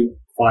show you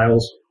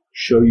files,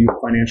 show you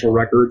financial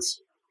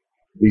records,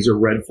 these are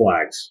red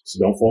flags. So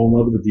don't fall in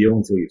love with the deal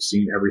until you've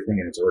seen everything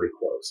and it's already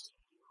closed.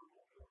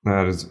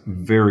 That is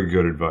very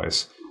good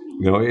advice.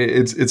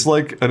 It's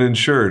like an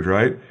insured,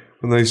 right?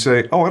 When they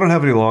say, "Oh, I don't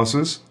have any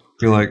losses."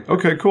 You're like,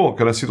 okay, cool.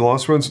 Can I see the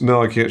loss runs?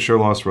 No, I can't share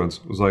loss runs.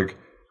 It was like,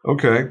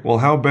 okay, well,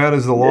 how bad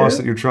is the loss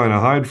that you're trying to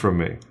hide from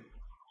me?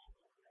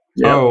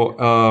 Yeah.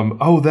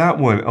 That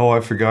one. Oh, I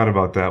forgot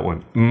about that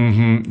one.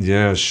 Mm-hmm.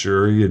 Yeah,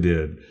 sure you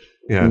did.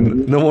 Yeah,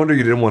 no wonder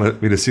you didn't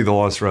want me to see the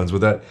loss runs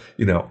with that,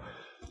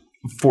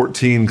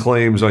 14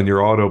 claims on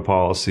your auto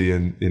policy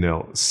and,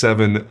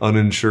 7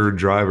 uninsured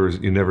drivers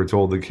you never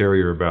told the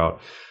carrier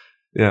about.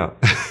 Yeah.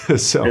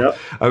 So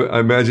I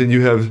imagine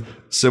you have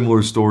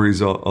similar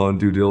stories on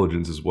due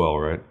diligence as well,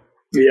 right?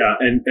 Yeah.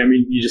 And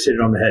you just hit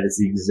it on the head. It's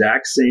the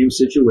exact same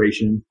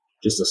situation,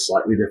 just a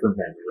slightly different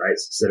venue, right?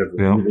 So instead of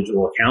an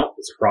individual account,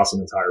 it's across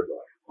an entire book.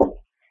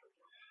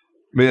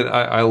 Man,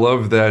 I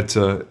love that,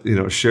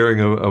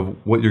 sharing of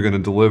what you're going to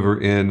deliver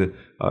in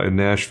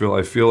Nashville.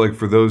 I feel like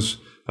for those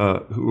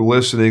who are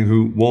listening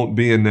who won't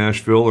be in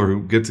Nashville or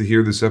who get to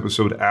hear this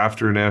episode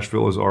after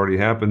Nashville has already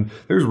happened,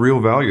 there's real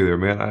value there,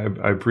 man.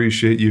 I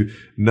appreciate you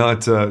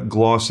not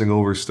glossing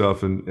over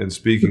stuff and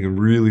speaking in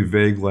really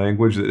vague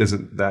language that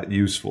isn't that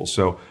useful.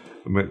 So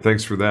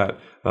thanks for that,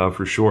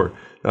 for sure.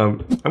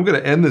 I'm going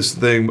to end this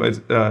thing by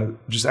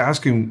just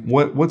asking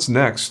what's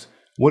next?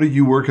 What are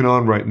you working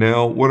on right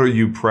now? What are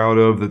you proud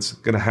of that's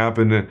going to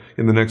happen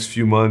in the next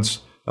few months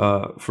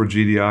for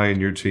GDI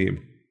and your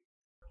team?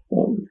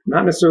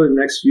 not necessarily the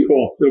next few,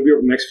 well, it'll be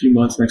over the next few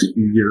months, next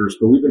few years,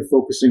 but we've been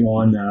focusing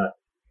on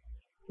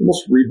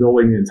almost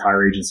rebuilding the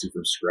entire agency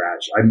from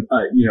scratch.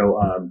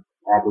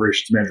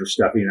 Operations manager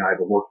Stephanie and I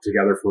have worked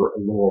together for a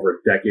little over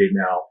a decade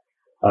now,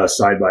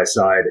 side by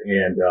side.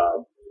 And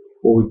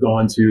what we've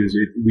gone to is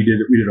we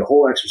did a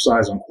whole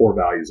exercise on core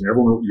values, and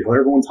you heard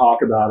everyone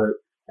talk about it,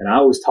 and I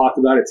always talked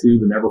about it too,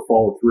 but never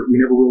followed through. We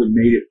never really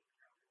made it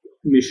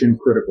mission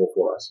critical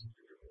for us.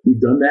 We've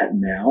done that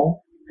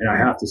now, and I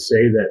have to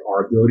say that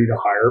our ability to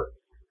hire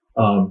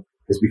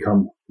has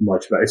become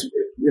much better. It's,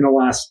 in the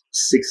last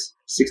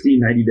 60,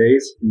 90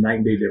 days, night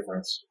and day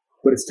difference.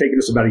 But it's taken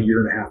us about a year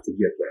and a half to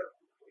get there.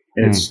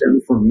 And it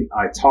stemmed from,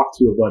 I talked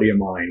to a buddy of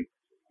mine,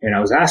 and I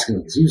was asking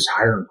him, because he was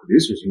hiring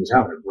producers, he was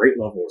having a great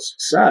level of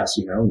success.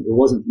 It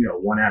wasn't,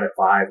 1 out of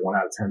 5, 1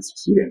 out of 10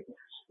 succeeding.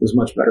 It was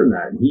much better than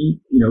that. And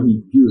he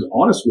was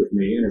honest with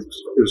me, and it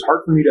was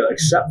hard for me to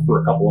accept for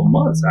a couple of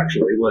months,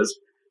 actually, was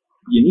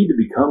you need to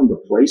become the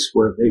place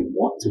where they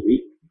want to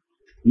be.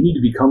 You need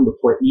to become the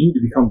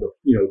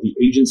the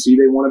agency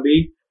they want to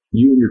be.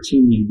 You and your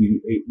team need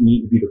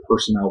to be the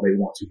personnel they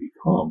want to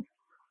become.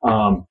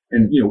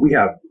 We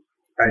have,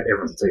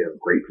 everyone can tell you,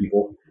 great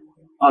people.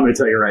 I'm going to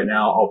tell you right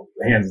now,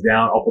 hands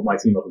down, I'll put my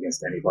team up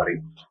against anybody,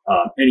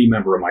 any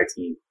member of my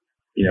team,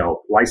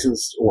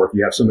 licensed, or if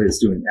you have somebody that's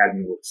doing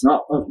admin work, it's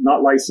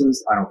not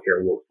licensed, I don't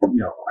care.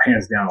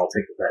 Hands down, I'll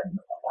take that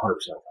 100% of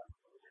the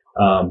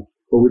time.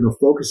 But we've been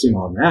focusing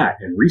on that,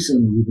 and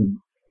recently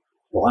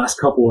the last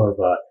couple of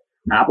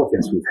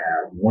applicants we've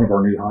had, one of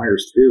our new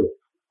hires too,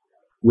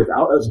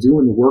 without us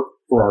doing the work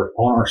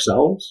on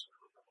ourselves,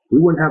 we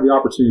wouldn't have the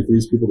opportunity for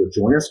these people to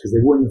join us because they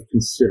wouldn't have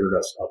considered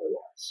us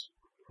otherwise.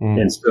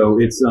 And so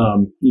it's,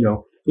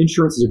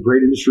 insurance is a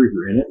great industry if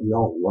you're in it. We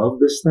all love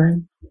this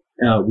thing.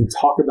 We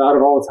talk about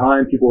it all the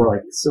time. People are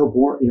like, it's so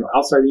boring.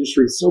 Outside the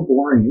industry, it's so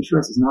boring.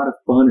 Insurance is not a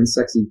fun and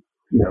sexy,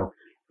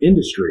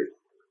 industry.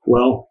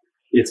 Well,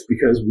 it's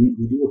because we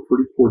do a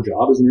pretty poor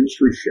job as an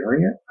industry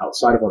sharing it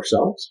outside of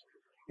ourselves.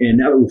 And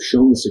now that we've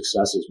shown the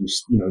successes, you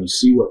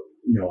see what,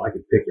 I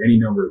could pick any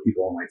number of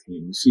people on my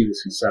team. You see the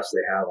success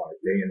they have on a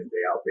day in and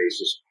day out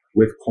basis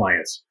with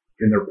clients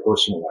in their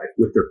personal life,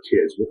 with their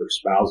kids, with their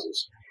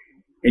spouses.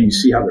 And you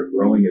see how they're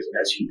growing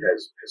as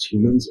humans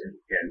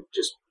and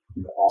just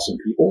awesome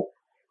people.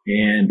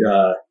 And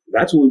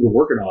that's what we've been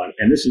working on.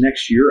 And this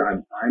next year,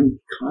 I'm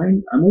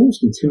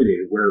almost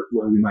intimidated where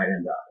we might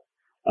end up.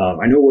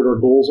 I know what our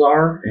goals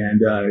are, and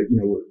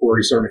we're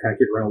already starting to kind of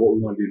get around what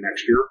we want to do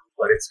next year.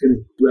 But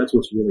that's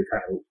what's really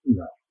kind of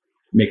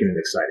making it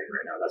exciting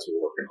right now. That's what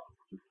we're working on.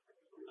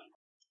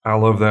 I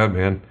love that,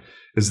 man.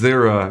 Is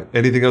there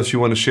anything else you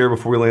want to share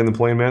before we land the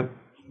plane, Matt?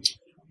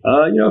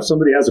 If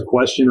somebody has a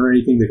question or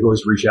anything, they can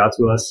always reach out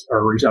to us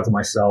or reach out to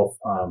myself.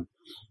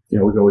 We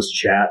can always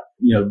chat.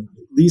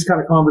 These kind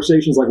of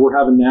conversations like we're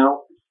having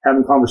now,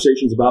 having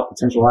conversations about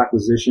potential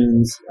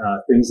acquisitions,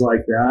 things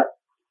like that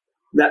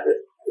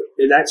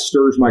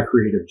stirs my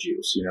creative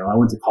juice. I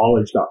went to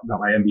college, got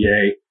my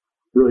MBA.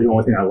 Really, the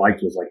only thing I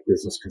liked was like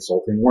business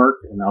consulting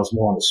work, and that was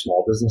more on the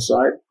small business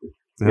side.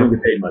 We don't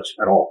get paid much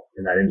at all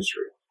in that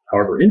industry.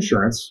 However,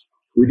 insurance,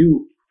 we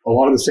do a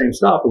lot of the same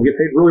stuff, but we get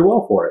paid really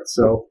well for it.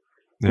 So,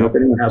 if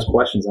anyone has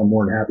questions, I'm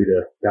more than happy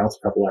to bounce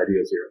a couple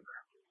ideas here and there.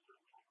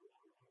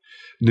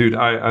 Dude,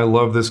 I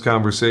love this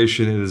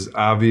conversation. It is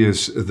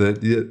obvious that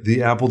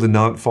the apple did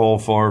not fall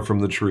far from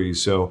the tree.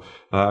 So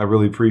I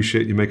really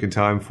appreciate you making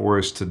time for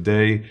us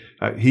today.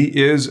 He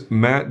is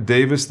Matt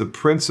Davis, the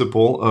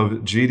principal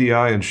of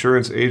GDI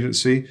Insurance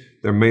Agency.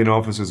 Their main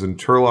office is in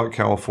Turlock,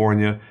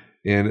 California.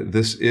 And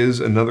this is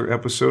another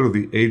episode of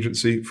the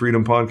Agency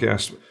Freedom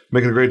Podcast.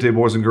 Making a great day,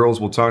 boys and girls.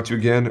 We'll talk to you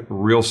again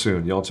real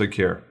soon. Y'all take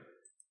care.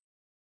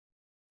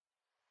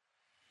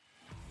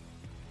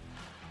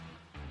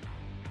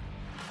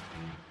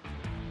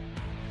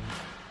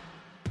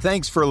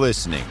 Thanks for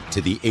listening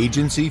to the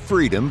Agency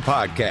Freedom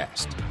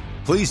Podcast.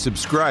 Please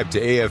subscribe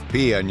to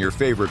AFP on your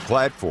favorite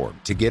platform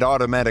to get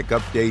automatic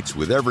updates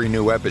with every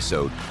new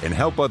episode and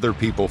help other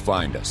people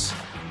find us.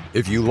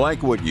 If you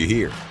like what you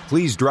hear,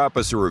 please drop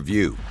us a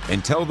review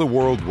and tell the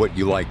world what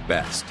you like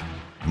best.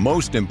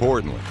 Most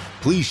importantly,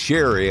 please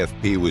share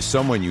AFP with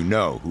someone you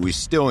know who is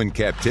still in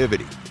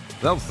captivity.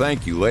 They'll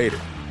thank you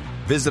later.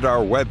 Visit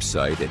our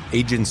website at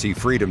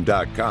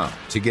agencyfreedom.com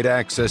to get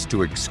access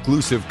to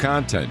exclusive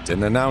content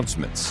and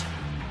announcements.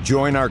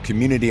 Join our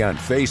community on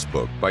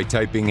Facebook by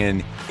typing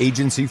in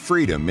Agency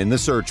Freedom in the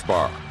search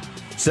bar.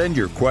 Send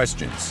your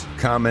questions,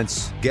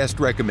 comments, guest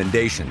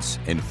recommendations,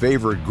 and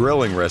favorite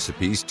grilling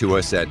recipes to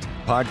us at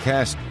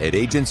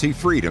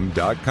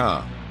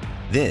podcast@agencyfreedom.com.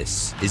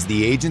 This is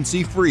the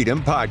Agency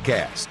Freedom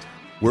Podcast,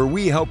 where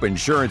we help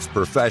insurance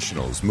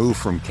professionals move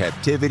from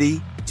captivity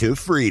to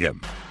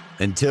freedom.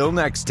 Until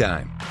next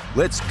time,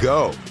 let's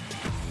go.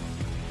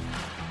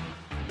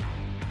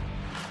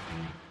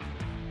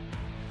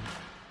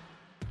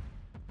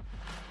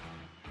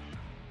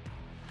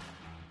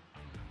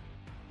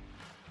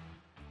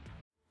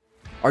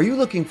 Are you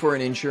looking for an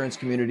insurance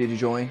community to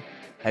join?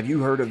 Have you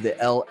heard of the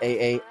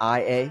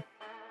LAAIA?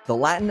 The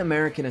Latin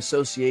American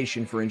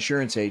Association for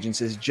Insurance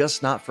Agents is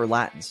just not for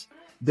Latins.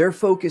 Their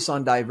focus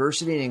on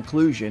diversity and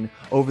inclusion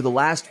over the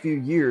last few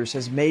years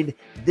has made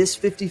this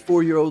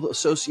 54-year-old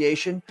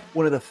association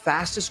one of the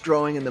fastest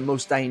growing and the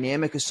most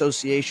dynamic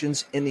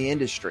associations in the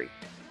industry.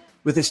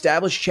 With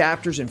established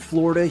chapters in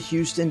Florida,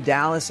 Houston,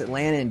 Dallas,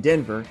 Atlanta, and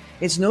Denver,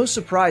 it's no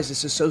surprise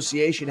this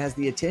association has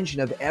the attention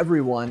of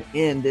everyone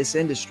in this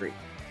industry.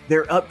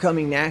 Their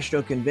upcoming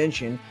national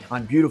convention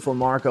on beautiful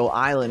Marco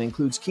Island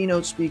includes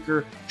keynote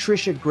speaker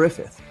Tricia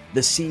Griffith, the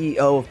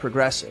CEO of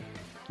Progressive.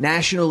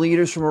 National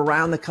leaders from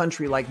around the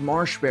country like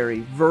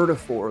Marshberry,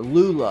 Vertafore,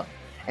 Lula,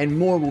 and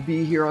more will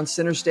be here on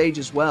center stage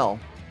as well.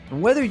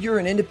 And whether you're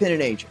an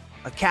independent agent,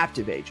 a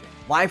captive agent,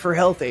 life or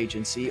health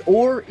agency,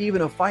 or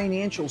even a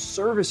financial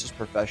services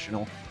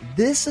professional,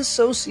 this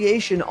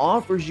association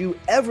offers you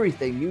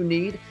everything you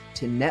need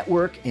to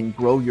network and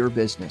grow your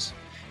business.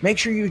 Make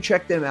sure you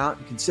check them out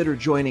and consider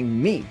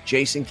joining me,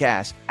 Jason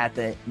Cass, at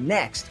the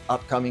next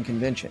upcoming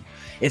convention.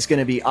 It's going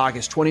to be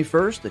August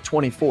 21st to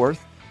 24th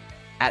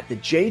at the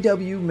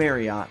JW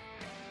Marriott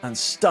on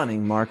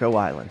stunning Marco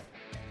Island.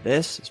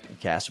 This has been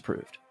Cass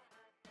Approved.